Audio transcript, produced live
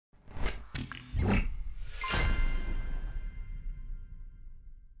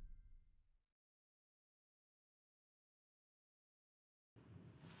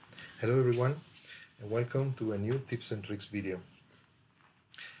Hello everyone, and welcome to a new tips and tricks video.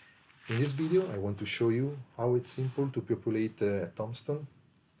 In this video I want to show you how it's simple to populate a Tombstone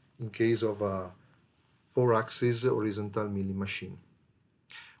in case of a 4-axis horizontal milling machine.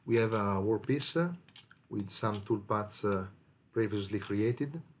 We have a workpiece with some toolpaths previously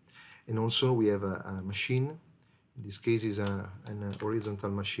created, and also we have a machine. In this case is an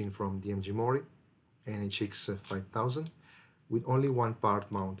horizontal machine from DMG Mori, NHX 5000, with only one part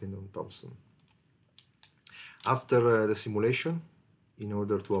mounted on Tombstone. After the simulation, in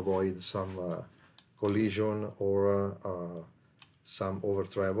order to avoid some collision or some over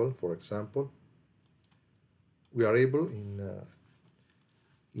travel, for example, we are able,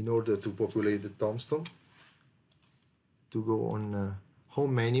 in order to populate the Tombstone, to go on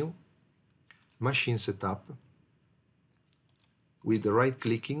Home menu, Machine Setup. With the right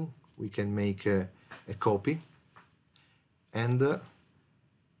clicking, we can make a copy and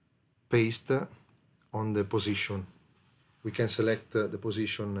paste on the position. We can select the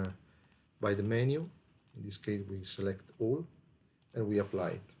position by the menu. In this case we select all and we apply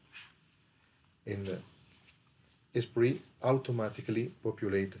it, and ESPRIT automatically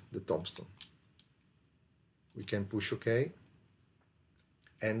populate the Tombstone. We can push OK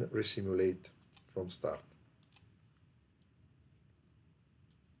and resimulate from start.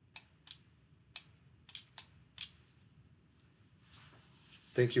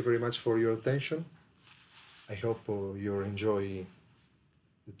 Thank you very much for your attention. I hope you enjoy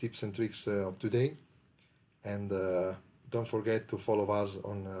the tips and tricks of today, and don't forget to follow us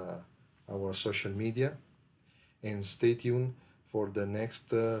on our social media, and stay tuned for the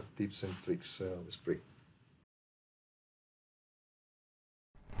next tips and tricks of ESPRIT.